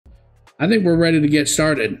I think we're ready to get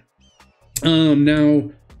started.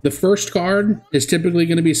 Now, the first card is typically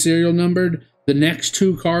going to be serial numbered. The next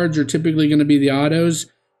two cards are typically going to be the autos.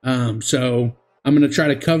 So I'm going to try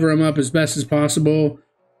to cover them up as best as possible.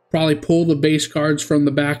 Probably pull the base cards from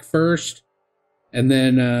the back first. And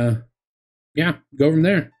then, yeah, go from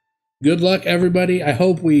there. Good luck, everybody. I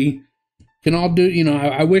hope we can all do, you know,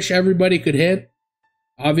 I wish everybody could hit.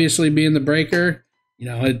 Obviously, being the breaker, you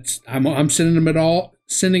know, I'm sending it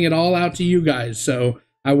all out to you guys. So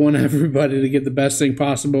I want everybody to get the best thing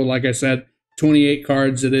possible. Like I said, 28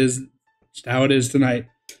 cards. It is just how it is tonight.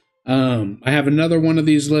 I have another one of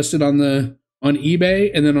these listed on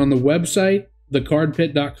eBay, and then on the website,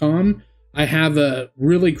 thecardpit.com. I have a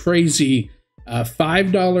really crazy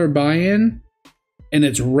 $5 buy-in, and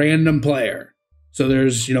it's random player. So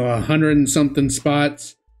there's, you know, 100 and something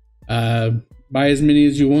spots. Buy as many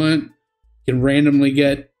as you want. You can randomly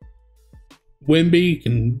get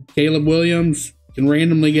Wemby, Caleb Williams, can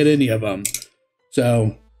randomly get any of them.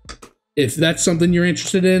 So if that's something you're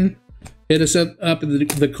interested in, hit us up at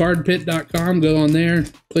thecardpit.com. Go on there,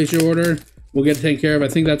 place your order. We'll get it taken care of. I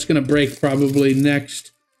think that's going to break probably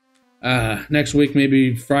next week,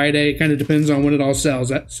 maybe Friday. It kind of depends on when it all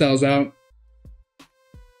sells out.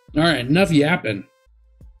 All right, enough yapping.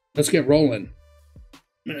 Let's get rolling.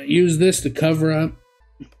 I'm going to use this to cover up,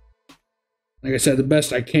 like I said, the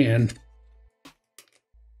best I can.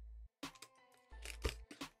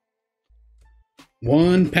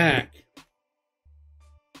 One pack.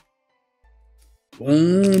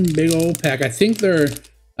 One big old pack. I think they're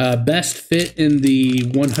best fit in the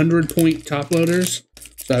 100-point top loaders.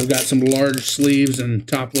 So I've got some large sleeves and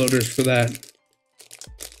top loaders for that.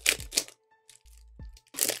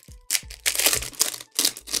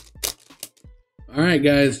 All right,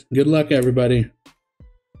 guys. Good luck, everybody.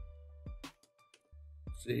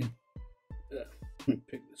 Let's see. Let me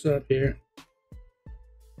pick this up here.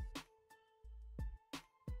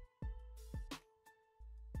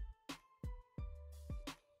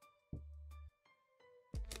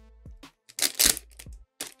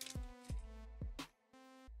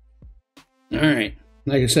 All right.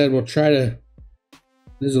 Like I said, we'll try to...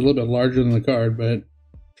 This is a little bit larger than the card, but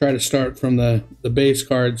try to start from the base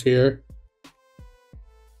cards here.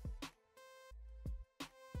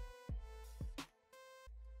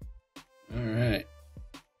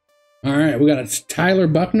 All right, we got a Tyler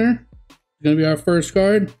Buckner. It's going to be our first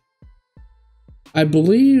card. I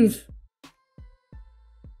believe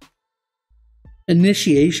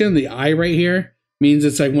Initiation, the I right here, means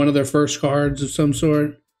it's like one of their first cards of some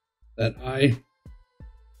sort. That I.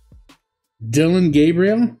 Dylan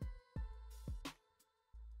Gabriel.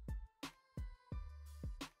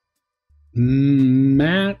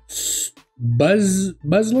 Matt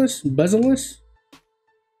Buzzless.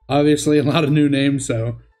 Obviously, a lot of new names,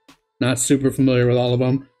 so not super familiar with all of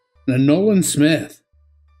them. And then Nolan Smith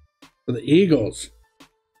for the Eagles.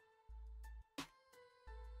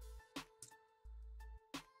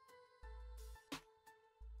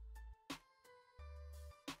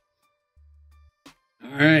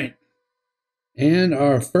 All right. And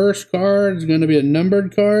our first card is going to be a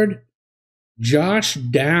numbered card. Josh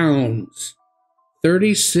Downs.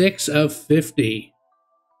 36 of 50.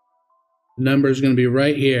 The number is going to be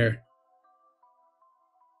right here.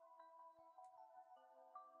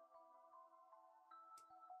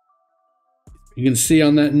 You can see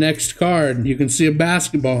on that next card, you can see a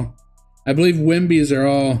basketball. I believe Wemby's are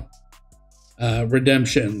all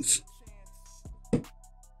redemptions.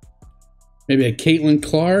 Maybe a Caitlin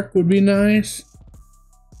Clark would be nice.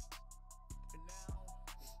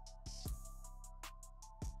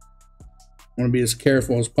 I want to be as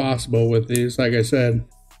careful as possible with these. Like I said,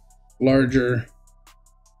 larger.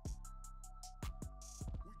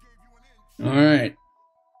 All right.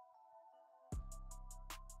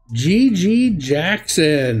 GG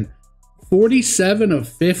Jackson, 47 of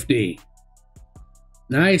 50.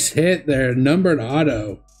 Nice hit there, numbered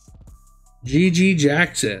auto. GG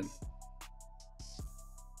Jackson.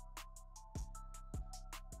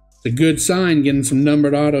 It's a good sign getting some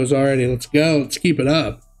numbered autos already. Let's go. Let's keep it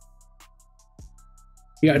up.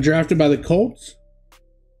 He got drafted by the Colts.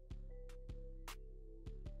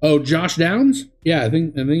 Oh, Josh Downs? Yeah, I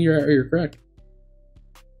think you're correct.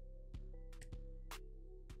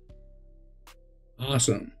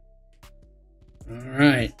 Awesome. All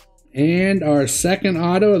right. And our second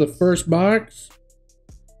auto of the first box.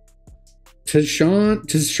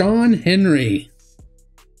 Tashawn Henry.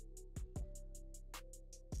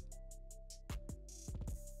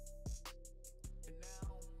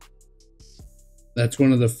 That's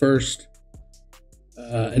one of the first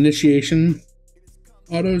initiation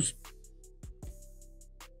autos.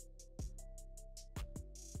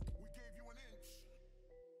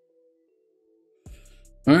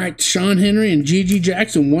 All right, Sean Henry and Gigi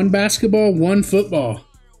Jackson, 1 basketball, 1 football,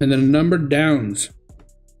 and then numbered downs.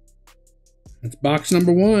 That's box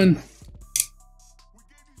number 1.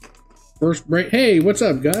 First break. Hey, what's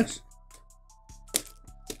up, Gus?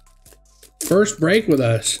 First break with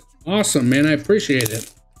us. Awesome, man. I appreciate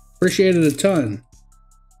it. Appreciate it a ton.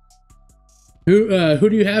 Who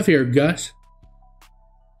do you have here, Gus?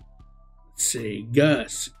 Let's see,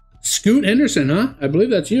 Gus. Scoot Henderson, huh? I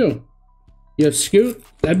believe that's you. You have Scoot?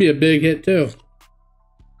 That'd be a big hit, too.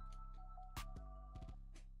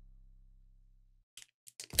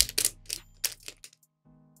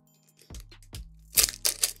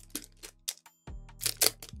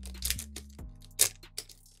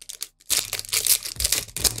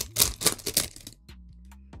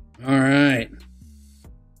 All right.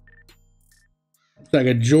 Looks like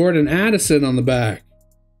a Jordan Addison on the back.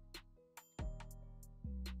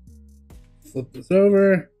 Flip this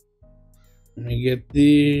over. Let me get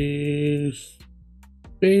the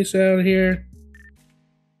space out here.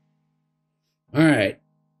 All right.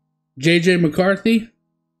 JJ McCarthy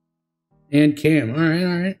and Cam. All right,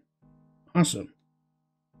 all right. Awesome.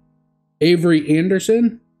 Avery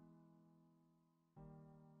Anderson.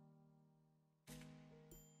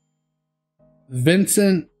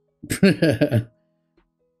 Vincent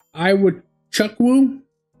Iwuchukwu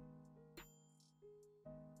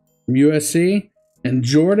from USC, and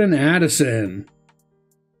Jordan Addison,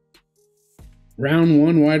 round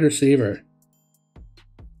 1 wide receiver.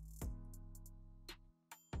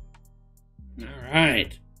 All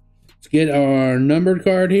right, let's get our numbered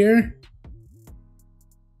card here.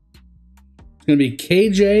 It's going to be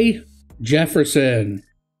KJ Jefferson,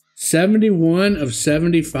 71 of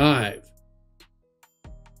 75.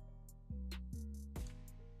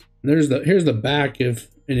 Here's the back if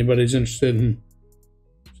anybody's interested in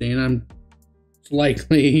seeing. It's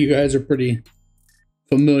likely you guys are pretty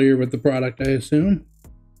familiar with the product, I assume.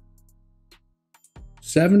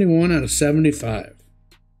 71 out of 75.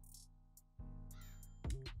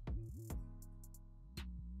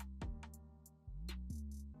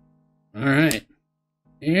 All right.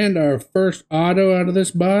 And our first auto out of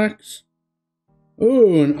this box.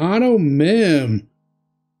 Oh, an auto mem.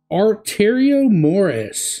 Arterio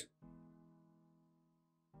Morris.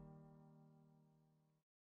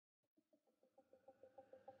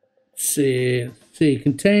 Let's see,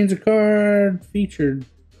 contains a card featured.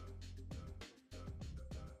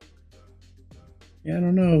 Yeah, I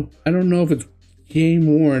don't know. I don't know if it's game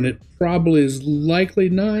worn. It probably is likely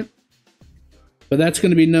not. But that's going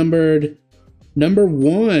to be numbered number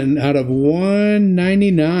 1 out of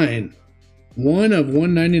 199. 1 of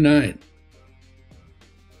 199.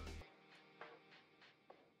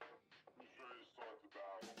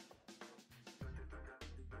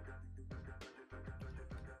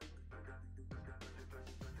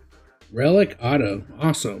 Relic auto.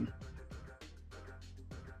 Awesome.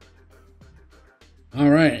 All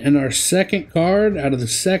right, and our second card out of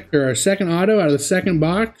the our second auto out of the second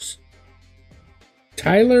box.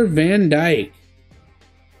 Tyler Van Dyke,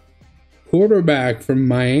 quarterback from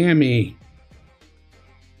Miami.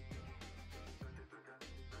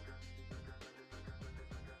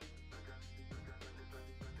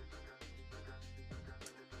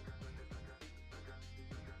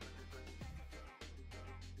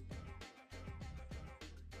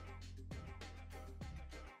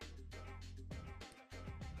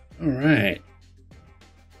 All right.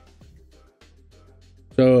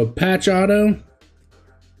 So a patch auto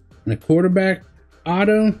and a quarterback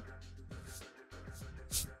auto.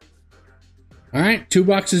 All right, 2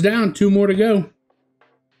 boxes down, 2 more to go.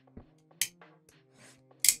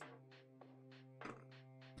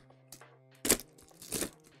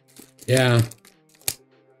 Yeah.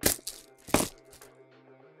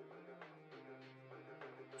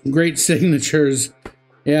 Great signatures.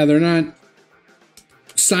 Yeah, they're not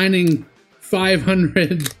signing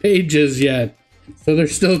 500 pages yet, so they're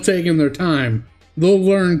still taking their time. They'll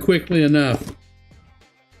learn quickly enough.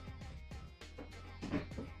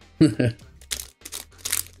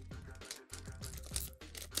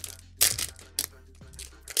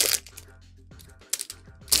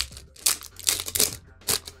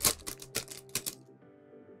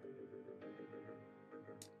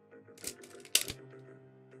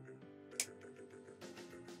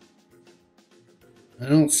 I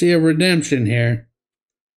don't see a redemption here.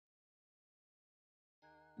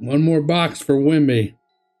 One more box for Wimby.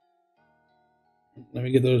 Let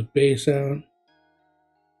me get those base out.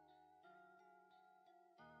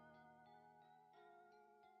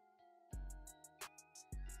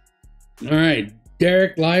 All right,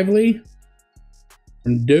 Derek Lively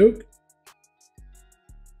from Duke.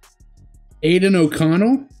 Aiden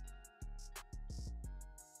O'Connell.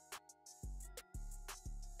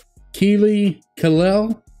 Keely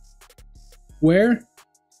Kalel. Where?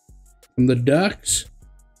 From the Ducks.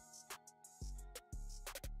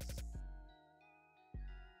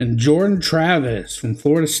 And Jordan Travis from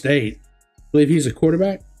Florida State. I believe he's a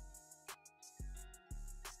quarterback.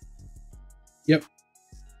 Yep.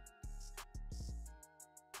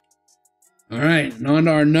 All right, and on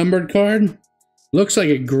to our numbered card. Looks like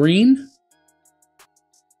a green.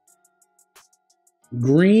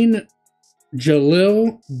 Green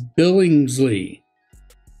Jalil Billingsley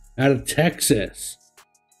out of Texas.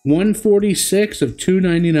 146 of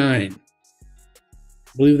 299.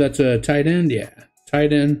 I believe that's a tight end. Yeah,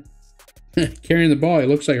 tight end. Carrying the ball. He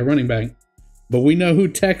looks like a running back. But we know who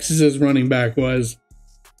Texas's running back was.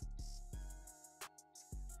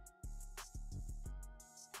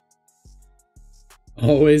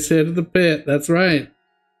 Always hit the pit. That's right.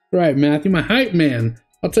 Right, Matthew, my hype man.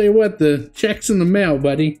 I'll tell you what, the check's in the mail,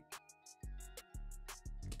 buddy.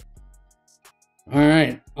 All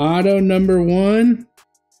right, auto number 1.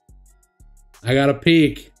 I got a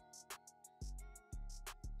peek.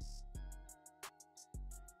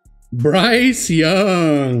 Bryce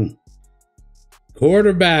Young,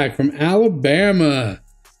 quarterback from Alabama.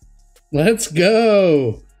 Let's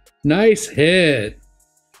go. Nice hit.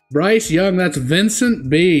 Bryce Young, that's Vincent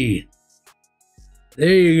B.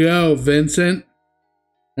 There you go, Vincent.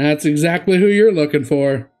 That's exactly who you're looking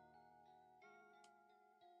for.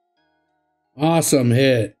 Awesome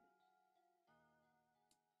hit.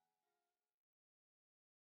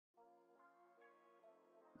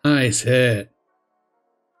 Nice hit.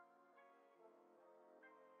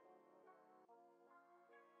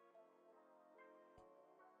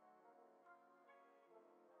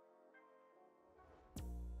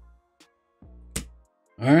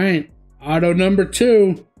 All right, auto number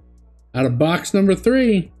 2 out of box number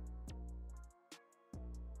 3.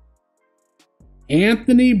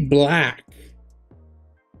 Anthony Black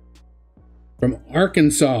from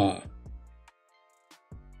Arkansas.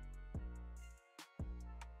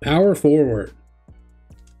 Power forward.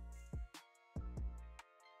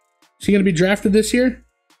 Is he going to be drafted this year?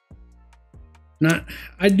 Not.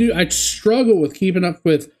 I struggle with keeping up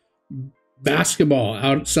with basketball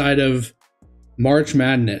outside of March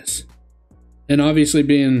Madness. And obviously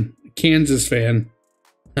being a Kansas fan,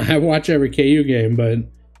 I watch every KU game, but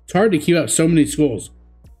it's hard to keep up so many schools.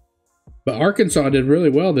 But Arkansas did really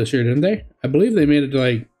well this year, didn't they? I believe they made it to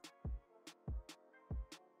like...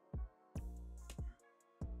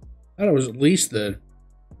 I thought it was at least the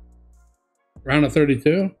round of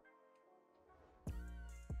 32.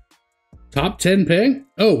 Top 10 pick?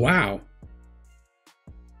 Oh, wow.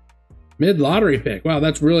 Mid-lottery pick. Wow,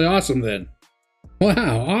 that's really awesome then.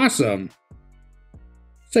 Wow, awesome.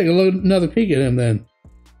 Let's take another peek at him then.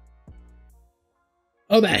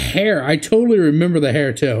 Oh, that hair. I totally remember the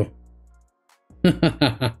hair too.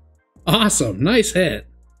 Awesome. Nice hit.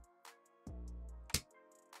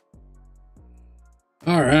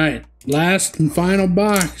 All right. Last and final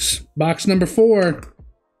box. Box number 4.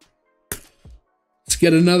 Let's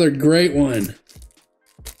get another great one.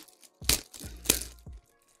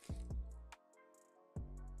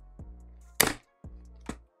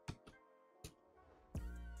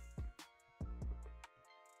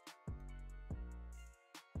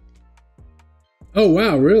 Oh,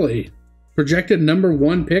 wow, really? Projected number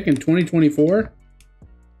 1 pick in 2024?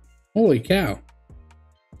 Holy cow.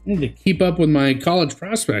 I need to keep up with my college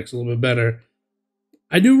prospects a little bit better.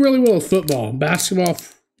 I do really well with football. Basketball,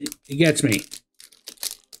 it gets me.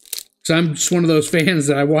 Because I'm just one of those fans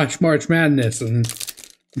that I watch March Madness, and,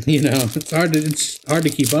 you know, it's hard to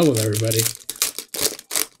keep up with everybody.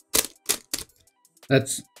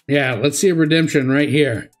 Yeah, let's see a redemption right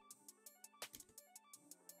here.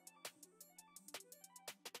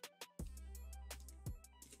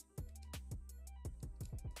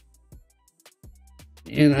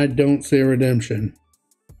 And I don't see a redemption.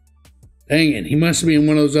 Dang it, he must be in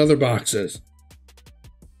one of those other boxes.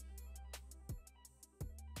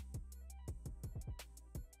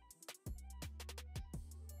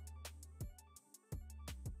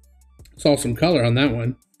 Saw some color on that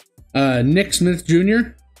one. Nick Smith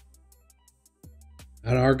Jr.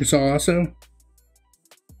 out of Arkansas also.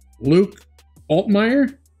 Luke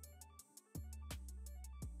Altmaier.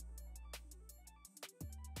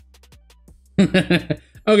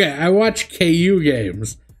 Okay, I watch KU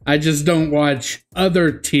games. I just don't watch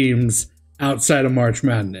other teams outside of March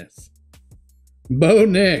Madness. Bo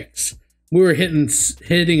Nix. We were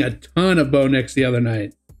hitting a ton of Bo Nix the other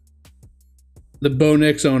night. The Bo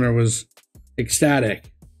Nix owner was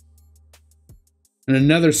ecstatic. And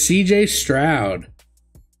another CJ Stroud.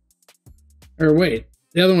 Or wait,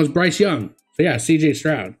 the other one was Bryce Young. So yeah, CJ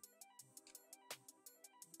Stroud.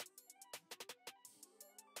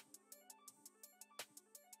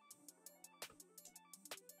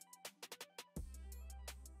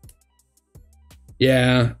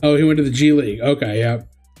 Yeah. Oh, he went to the G League. Okay, yeah.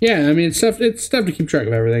 Yeah, I mean, it's tough to keep track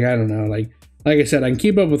of everything. I don't know. Like I said, I can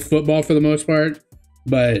keep up with football for the most part,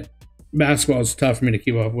 but basketball is tough for me to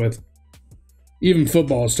keep up with. Even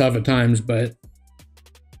football is tough at times, but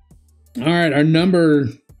all right, our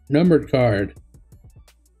numbered card.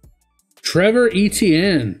 Trevor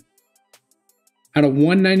Etienne out of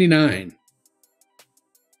 199.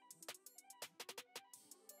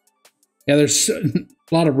 Yeah, there's a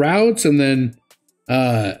lot of routes, and then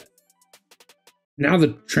now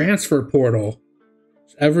the transfer portal.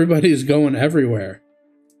 Everybody's going everywhere.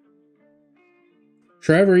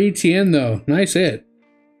 Trevor Etienne, though, nice hit.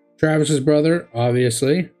 Travis's brother,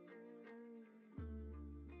 obviously.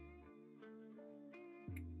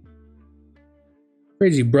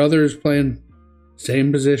 Crazy brothers playing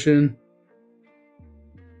same position.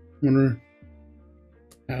 Wonder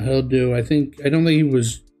how he'll do. I don't think he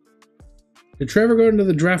was. Did Trevor go into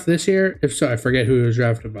the draft this year? If so, I forget who he was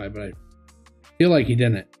drafted by, but I feel like he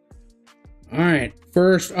didn't. All right,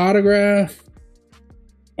 first autograph.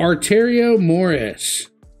 Arterio Morris.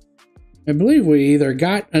 I believe we either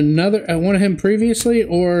got one of him previously,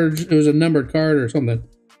 or it was a numbered card or something.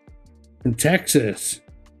 From Texas.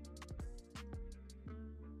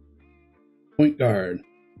 Point guard.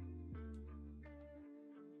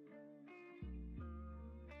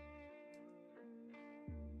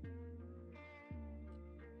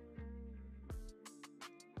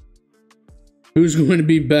 Who's going to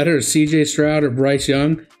be better, CJ Stroud or Bryce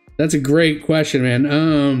Young? That's a great question,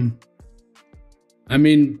 man. I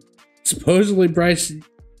mean, supposedly Bryce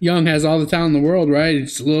Young has all the talent in the world, right?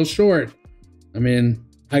 It's a little short. I mean,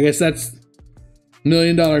 I guess that's $1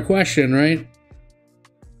 million question, right?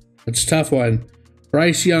 It's a tough one.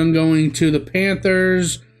 Bryce Young going to the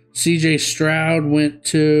Panthers. CJ Stroud went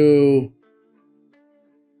to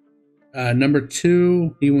number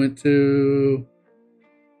 2. He went to...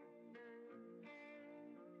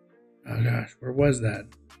 Oh gosh, where was that?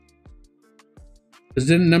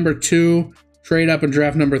 Didn't number 2 trade up and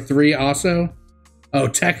draft number 3 also? Oh,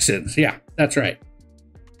 Texans. Yeah, that's right.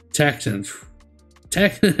 Texans.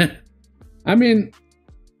 I mean,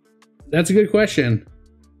 that's a good question.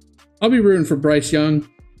 I'll be rooting for Bryce Young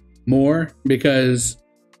more because,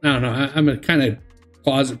 I don't know, I'm a kind of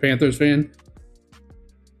closet Panthers fan.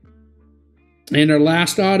 And our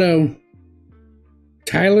last auto,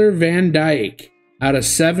 Tyler Van Dyke out of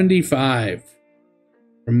 75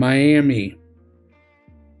 from Miami.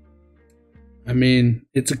 I mean,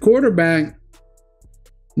 it's a quarterback.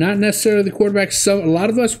 Not necessarily the quarterback a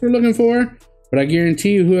lot of us were looking for, but I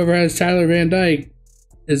guarantee you whoever has Tyler Van Dyke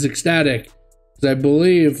is ecstatic. Because I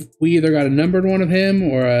believe we either got a numbered one of him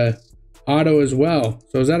or a auto as well.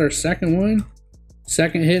 So is that our second one?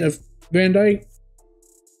 Second hit of Van Dyke?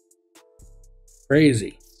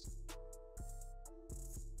 Crazy.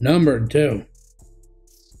 Numbered too.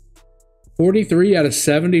 43 out of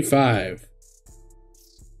 75.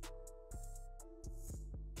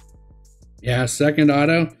 Yeah, second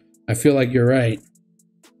auto. I feel like you're right.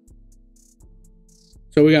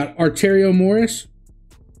 So we got Arterio Morris,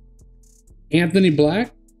 Anthony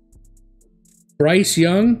Black, Bryce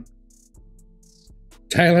Young,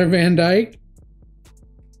 Tyler Van Dyke,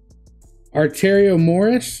 Arterio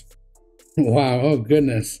Morris. Wow, oh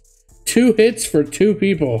goodness. 2 hits for 2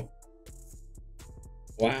 people.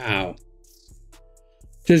 Wow.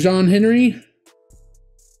 Dejon Henry,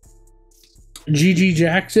 G.G.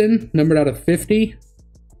 Jackson, numbered out of 50.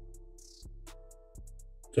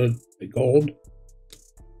 So the gold.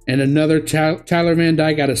 And another Tyler Van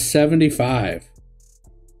Dyke out of 75.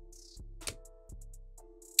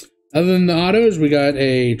 Other than the autos, we got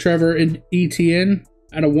a Trevor Etienne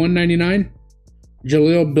out of 199.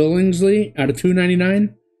 Jaleel Billingsley out of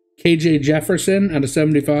 299. KJ Jefferson out of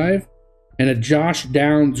 75. And a Josh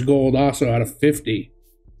Downs gold also out of 50.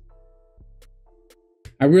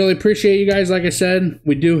 I really appreciate you guys. Like I said,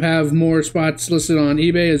 we do have more spots listed on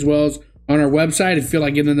eBay as well as on our website. If you feel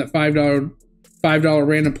like getting that $5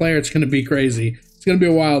 random player, it's going to be crazy. It's going to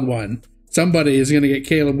be a wild one. Somebody is going to get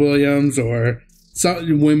Caleb Williams or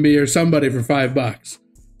Wimby or somebody for $5.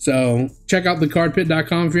 So check out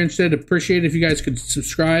thecardpit.com if you're interested. Appreciate it if you guys could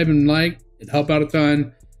subscribe and like. It'd help out a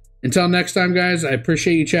ton. Until next time, guys, I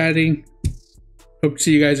appreciate you chatting. Hope to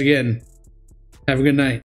see you guys again. Have a good night.